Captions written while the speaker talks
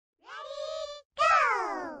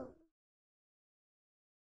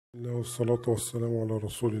الله والصلاة والسلام على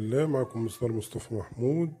رسول الله. معكم مستر مصطفى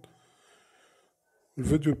محمود.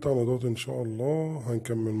 الفيديو بتاعنا دوت ان شاء الله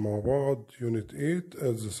هنكمل مع بعض يونت 8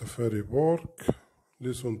 at the safari park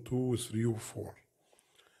lesson 2 و 3 و 4.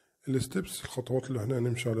 الستبس الخطوات اللي احنا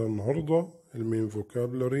هنمشي عليها النهاردة: المين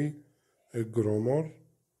فوكابلري، الجرامر،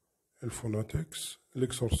 الفوناتكس،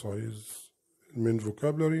 الاكسرسايز. المين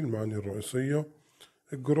فوكابلري المعاني الرئيسية،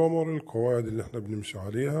 الجرامر القواعد اللي احنا بنمشي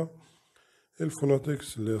عليها،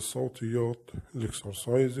 الفوناتكس اللي هي الصوتيات،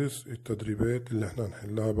 الاكسرسايزز التدريبات اللي احنا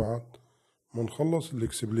هنحلها بعد ما نخلص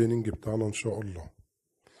الاكسبليننج بتاعنا ان شاء الله.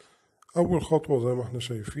 اول خطوة زي ما احنا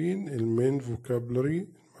شايفين المين فوكابلري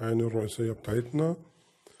المعاني الرئيسية بتاعتنا.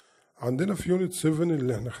 عندنا في يونت 7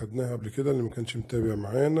 اللي احنا خدناها قبل كده، اللي ما كانش متابع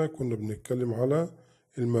معانا كنا بنتكلم على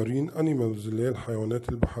المارين انيمالز اللي هي الحيوانات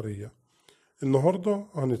البحرية. النهاردة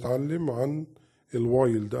هنتعلم عن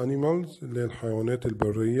الوايلد انيمالز اللي هي الحيوانات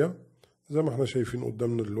البرية زي ما احنا شايفين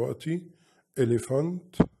قدامنا دلوقتي: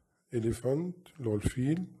 elephant اللي هو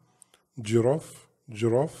الفيل، جراف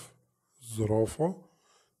زرافة،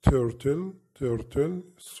 turtle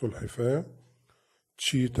السلحفاة،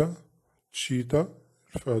 cheetah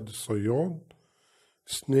الفهد الصياد،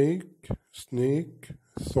 snake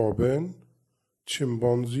الثعبان،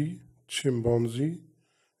 chimpanzee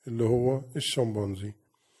اللي هو الشمبانزي.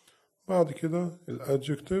 بعد كده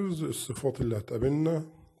الادجكتيفز الصفات اللي هتقابلنا: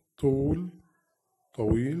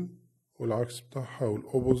 طويل والعكس بتاعها،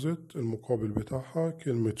 والأوبوزيت المقابل بتاعها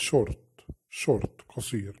كلمة شورت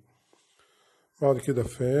قصير. بعد كده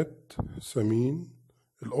فات سمين،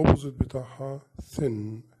 الأوبوزيت بتاعها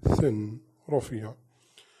ثن رفيع.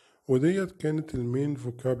 وديت كانت المين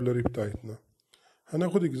فوكابلري بتاعتنا.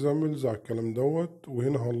 هناخد اكزامبلز على الكلام دوت،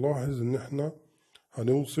 وهنا هنلاحظ ان احنا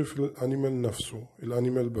هنوصف الانيمال نفسه،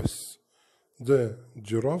 الانيمال بس. The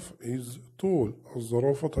giraffe is tall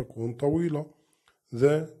الزرافة تكون طويلة.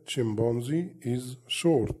 The chimpanzee is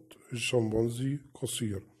short الشمبانزي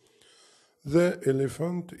قصير. The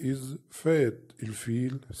elephant is fat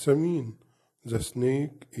الفيل سمين. The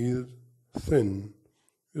snake is thin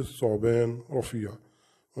الثعبان رفيع.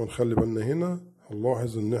 ونخلي بالنا هنا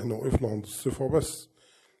هنلاحظ ان احنا وقفنا عند الصفة بس،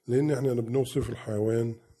 لان احنا بنوصف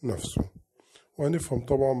الحيوان نفسه. وهنفهم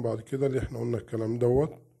طبعا بعد كده اللي احنا قلنا الكلام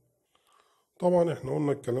دوت. طبعا احنا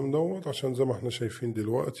قلنا الكلام دوت عشان زي ما احنا شايفين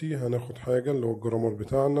دلوقتي هناخد حاجة اللي هو الجرامر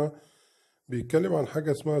بتاعنا بيتكلم عن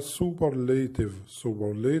حاجة اسمها superlative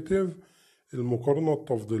المقارنة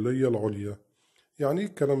التفضيلية العليا. يعني ايه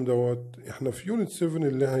الكلام دوت؟ احنا في يونت 7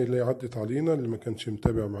 اللي عدت علينا، اللي ما كانش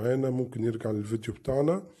متابع معانا ممكن يرجع للفيديو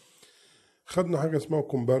بتاعنا. خدنا حاجة اسمها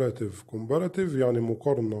comparative يعني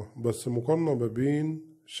مقارنة، بس مقارنة ما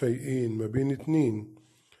بين شيئين، ما بين اتنين.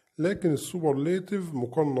 لكن السوبرليتيف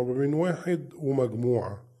مقارنة ما بين واحد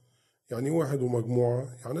ومجموعة. يعني واحد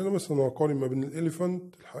ومجموعة، يعني أنا مثلا هقارن ما بين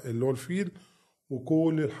الإليفانت اللي هو الفيل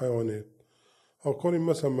وكل الحيوانات. هقارن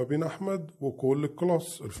مثلا ما بين أحمد وكل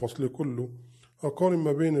الكلاس الفصل كله. هقارن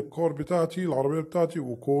ما بين الكار بتاعتي العربية بتاعتي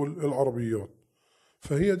وكل العربيات.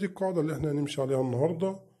 فهي دي القاعدة اللي احنا هنمشي عليها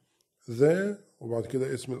النهاردة. ذا وبعد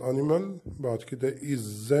كده اسم الانيمال، بعد كده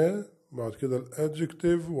is ذا، بعد كده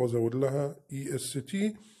الادجكتيف وازود لها est،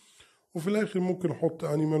 وفي الاخر ممكن احط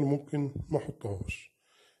انيمال ممكن ما احطهاش.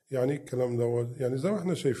 يعني الكلام دوت، يعني زي ما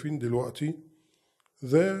احنا شايفين دلوقتي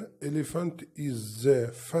the elephant is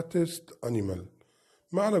the fattest animal.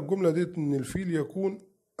 معنى الجملة ديت ان الفيل يكون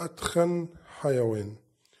اتخن حيوان.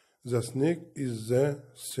 the snake is the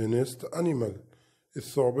thinnest animal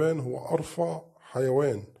الثعبان هو ارفع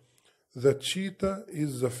حيوان. The cheetah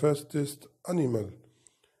is the fastest animal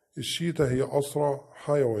الشيتا هي أسرع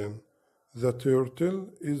حيوان. The turtle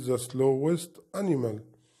is the slowest animal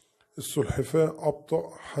السلحفاة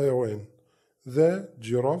أبطأ حيوان. The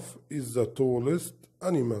giraffe is the tallest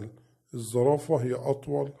animal الزرافة هي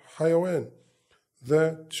أطول حيوان.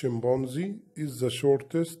 The chimpanzee is the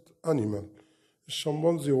shortest animal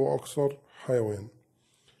الشمبانزي هو أقصر حيوان.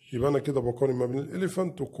 يبقى أنا كده بقارن ما بين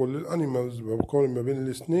الإليفانت وكل الأنيمالز، بقارن ما بين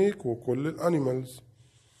السنيك وكل الأنيمالز.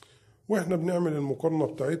 وإحنا بنعمل المقارنة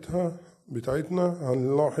بتاعتنا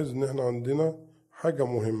هنلاحظ إن إحنا عندنا حاجة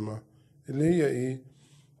مهمة اللي هي إيه؟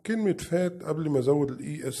 كلمة فات قبل ما أزود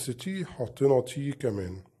est حطينا تي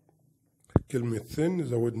كمان. كلمة ثين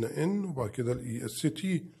زودنا ان وبعد كده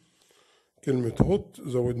est. كلمة هوت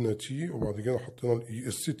زودنا تي وبعد كده حطينا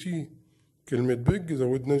est. كلمة بيج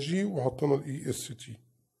زودنا جي وحطينا est.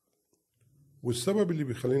 والسبب اللي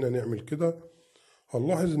بيخلينا نعمل كده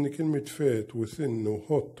هنلاحظ ان كلمة فات وثن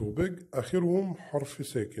وهوت وبيج اخرهم حرف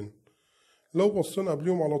ساكن. لو بصينا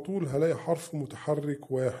قبلهم على طول هلاقي حرف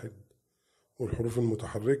متحرك واحد، والحروف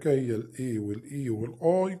المتحركة هي ال A وال E وال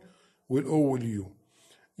I وال O وال U.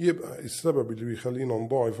 يبقى السبب اللي بيخلينا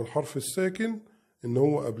نضاعف الحرف الساكن إن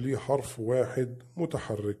هو قبليه حرف واحد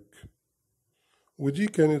متحرك. ودي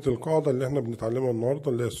كانت القاعدة اللي احنا بنتعلمها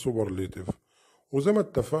النهاردة اللي هي السوبرليتيف. وزي ما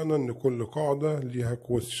اتفقنا إن كل قاعدة ليها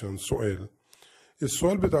question سؤال.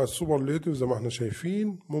 السؤال بتاع السوبرليتيف زي ما احنا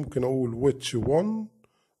شايفين ممكن أقول which one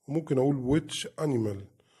وممكن أقول which animal،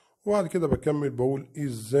 وبعد كده بكمل بقول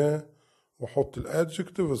is the وأحط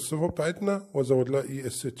الادجكتيف الصفة بتاعتنا وأزود لها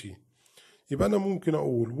est. يبقى أنا ممكن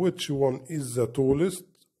أقول which one is the tallest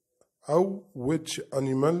أو which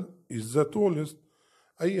animal is the tallest،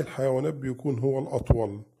 أي الحيوانات بيكون هو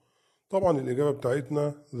الأطول. طبعا الإجابة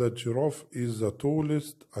بتاعتنا the giraffe is the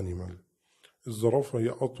tallest animal، الزرافة هي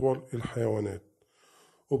أطول الحيوانات.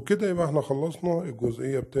 وبكده يبقى احنا خلصنا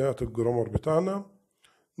الجزئية بتاعة الجرامر بتاعنا.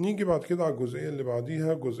 نيجي بعد كده على الجزئية اللي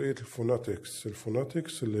بعديها، جزئية الفوناتكس.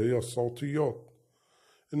 الفوناتكس اللي هي الصوتيات.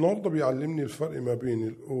 النهاردة بيعلمني الفرق ما بين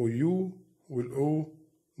ال OU وال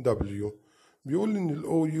OW. بيقول لي إن ال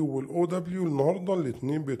OU وال OW النهاردة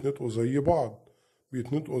الاتنين بيتنطقوا زي بعض.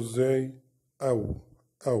 بيتنطقوا ازاي؟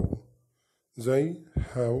 أو زي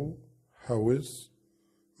هاو هاوز،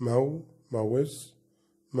 موز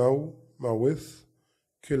موث،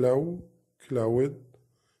 كلاود،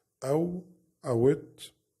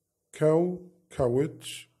 أوت،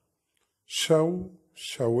 كاوتش،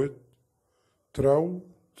 شاوت،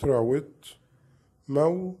 تراوت،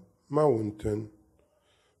 ماونتن.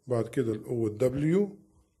 بعد كده ال OW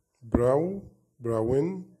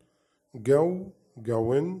براون،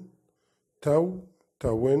 جاون،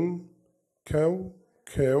 تاون،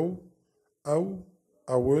 كاو،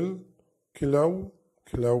 أول،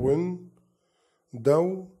 كلاون،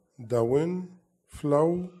 داون،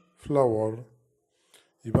 فلاور.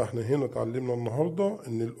 يبقى احنا هنا اتعلمنا النهاردة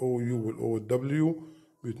ان ال OU وال OW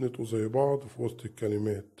بيتنطقوا زي بعض في وسط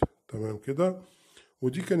الكلمات. تمام كده.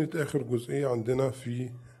 ودي كانت اخر جزئية عندنا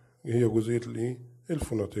هي جزئية الايه؟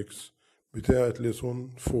 الفوناتكس بتاعة ليسون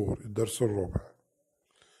 4 الدرس الرابع.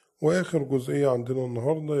 واخر جزئية عندنا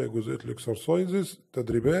النهاردة هي جزئية الاكسرسايزز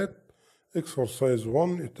التدريبات. اكسرسايز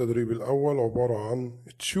 1 التدريب الاول عبارة عن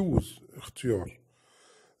تشوز اختيار.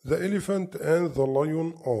 The elephant and the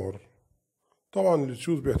lion are. طبعا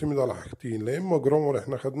التشوز بيعتمد على حاجتين، لا اما جرامر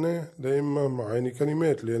احنا خدناه لا اما معاني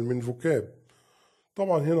كلمات اللي هي المين فوكاب.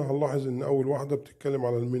 طبعا هنا هنلاحظ ان اول واحدة بتتكلم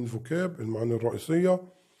على المين فوكاب المعاني الرئيسية.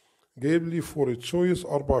 جايب لي فور تشويس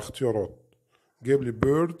 4 اختيارات. جايب لي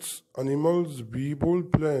birds, animals,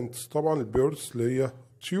 people, plants. طبعا البيردز اللي هي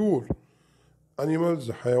طيور،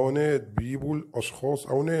 animals حيوانات، people اشخاص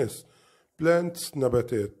او ناس، plants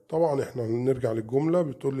نباتات. طبعا احنا هنرجع للجملة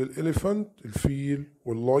بتقول لي الاليفانت الفيل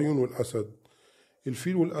واللايون والاسد.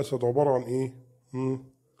 الفيل والاسد عبارة عن ايه؟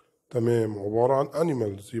 تمام، عبارة عن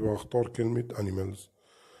animals، يبقى اختار كلمة animals.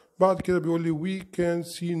 بعد كده بيقول لي we can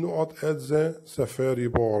see نقط at the safari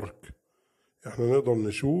park. احنا نقدر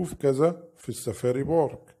نشوف كذا في السفاري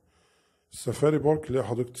بارك. السفاري بارك اللي هي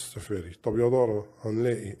حديقة السفاري. طب يا ترى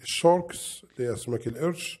هنلاقي الشاركس اللي هي اسماك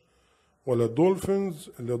القرش، ولا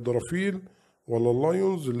الدولفينز اللي هي الدرافيل، ولا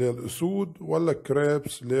اللايونز اللي هي الاسود، ولا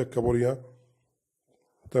الكرابس اللي هي الكابوريا؟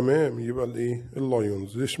 تمام، يبقى الايه؟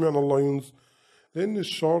 اللايونز. ليش معنى اللايونز؟ لان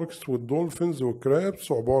الشاركس والدولفينز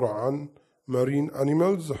والكرابس عبارة عن مارين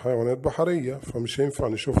انيمالز حيوانات بحرية، فمش هينفع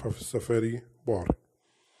نشوفها في السفاري بارك.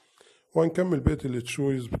 وهنكمل بقية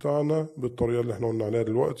التشويز بتاعنا بالطريقة اللي احنا قلنا عليها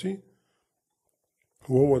دلوقتي،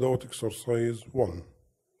 وهو دوت اكسرسايز 1.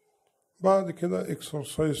 بعد كده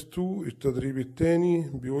اكسرسايز 2 التدريب التاني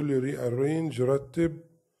بيقول لي rearrange رتب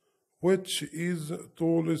which is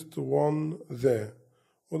tallest one the.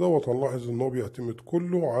 ودوت هنلاحظ ان هو بيعتمد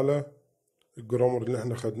كله على الجرامر اللي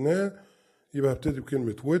احنا خدناه. يبقى هبتدي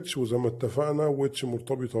بكلمة which، وزي ما اتفقنا which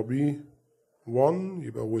مرتبطة ب 1،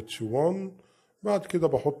 يبقى which one. بعد كده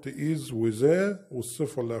بحط is وذا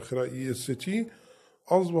والصفة اللي آخرها est.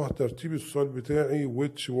 أصبح ترتيب السؤال بتاعي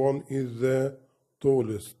which one is the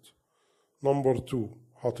tallest. نمبر 2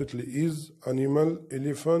 حاطط لي is animal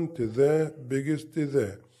elephant the biggest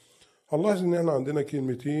the. هنلاحظ إن احنا عندنا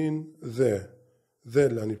كلمتين the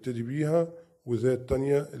اللي هنبتدي بيها، وذا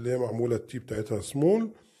التانية اللي هي معمولة التي بتاعتها small.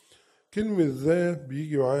 كلمة ذا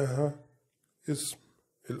بيجي معاها اسم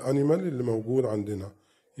الانيمال اللي موجود عندنا،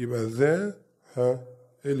 يبقى ذا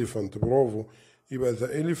elephant. برافو. يبقى ذا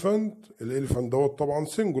elephant، الاليفانت دوت طبعا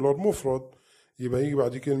singular مفرد، يبقى يجي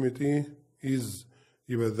بعد كلمة ايه؟ is.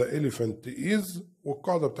 يبقى ذا elephant is،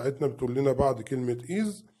 والقاعدة بتاعتنا بتقول لنا بعد كلمة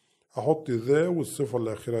is احط ذا والصفة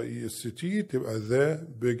اللي اخرها est تبقى ذا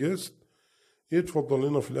biggest. يتفضل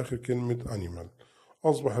لنا في الاخر كلمة animal.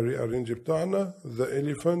 اصبح الريارينج بتاعنا the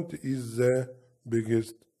elephant is the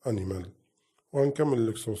biggest animal. وهنكمل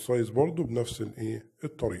الاكسرسايز برضو بنفس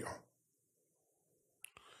الطريقة.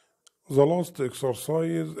 The last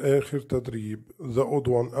exercise آخر تدريب. The odd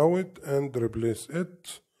one out and replace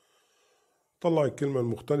it. طلع الكلمة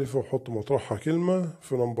المختلفة وحط مطرحها كلمة.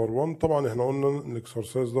 في نمبر 1 طبعا احنا قلنا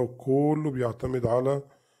الاكسرسايز ده كله بيعتمد على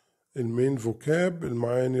المين فوكاب،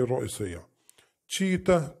 المعاني الرئيسية.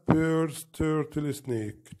 تشيتا، بيرز، تيرتل،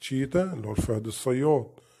 سنيك. تشيتا اللي هو الفهد الصياد،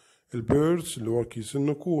 البيرز اللي هو كيس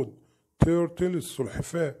النقود، تيرتل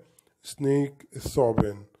السلحفاة، سنيك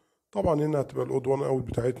الثعبان. طبعا هنا هتبقى الاود وان اوت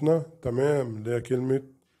بتاعتنا تمام اللي هي كلمة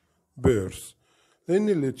بيرز، لأن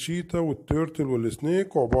التشيتا والتيرتل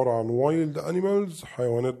والسنيك عبارة عن وايلد أنيمالز،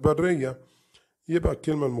 حيوانات برية. يبقى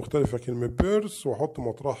الكلمة المختلفة كلمة بيرز وأحط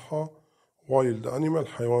مطرحها وايلد أنيمال،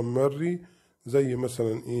 حيوان مري، زي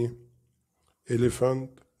مثلا إيه؟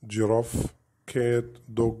 إليفانت، جيراف، كات،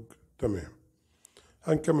 دوج. تمام.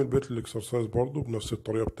 هنكمل بقية الإكسرسايز برضو بنفس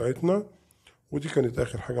الطريقة بتاعتنا. ودي كانت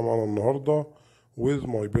آخر حاجة معانا النهاردة. with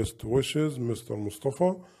my best wishes مستر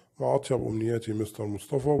مصطفى. مع أطيب أمنياتي مستر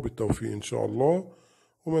مصطفى، وبالتوفيق إن شاء الله.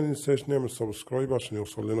 وما ننساش نعمل سبسكرايب عشان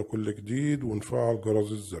يوصل لنا كل جديد، ونفعل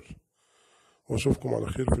جرس الزر. وأشوفكم على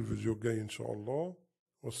خير في الفيديو الجاي إن شاء الله.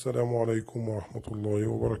 والسلام عليكم ورحمة الله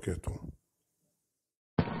وبركاته.